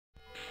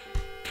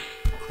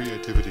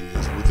Creativity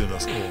is within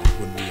us all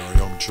when we are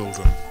young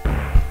children.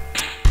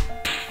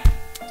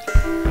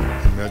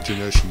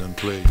 Imagination and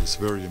play is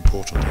very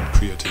important in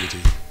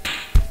creativity.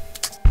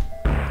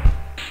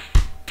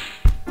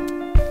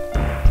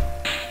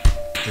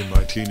 In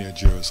my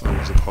teenage years, I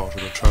was a part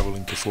of a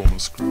travelling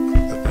performance group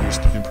that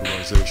used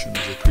improvisation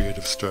as a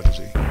creative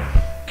strategy,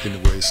 in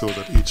a way so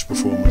that each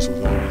performance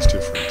was always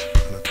different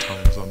and at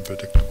times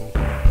unpredictable.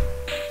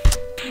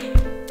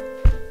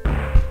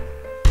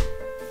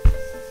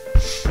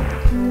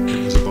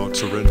 It was about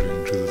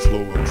surrendering to the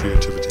flow of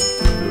creativity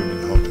and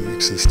learning how to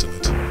exist in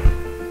it.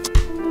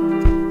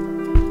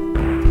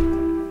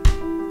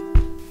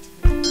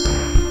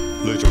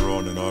 Later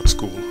on in art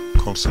school,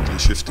 constantly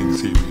shifting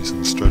theories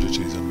and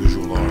strategies in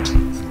visual art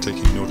and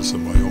taking notice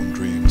of my own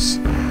dreams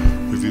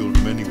revealed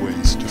many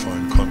ways to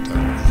find contact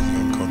with the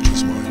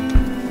unconscious mind.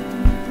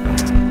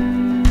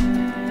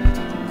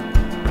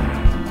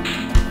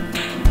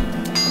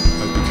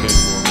 I became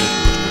more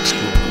open to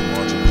explore the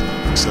marginal,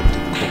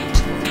 accepted codes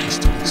of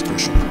artistic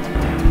expression.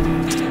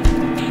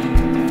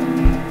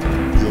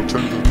 The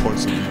alternative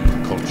points of view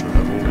in culture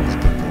have always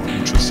been more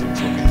interesting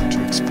for me to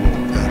explore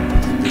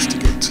and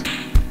investigate.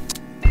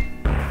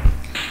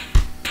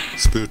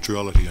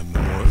 Spirituality and the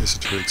more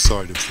esoteric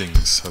side of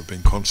things have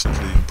been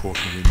constantly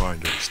important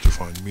reminders to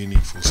find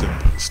meaningful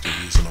symbols to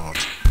use in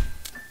art.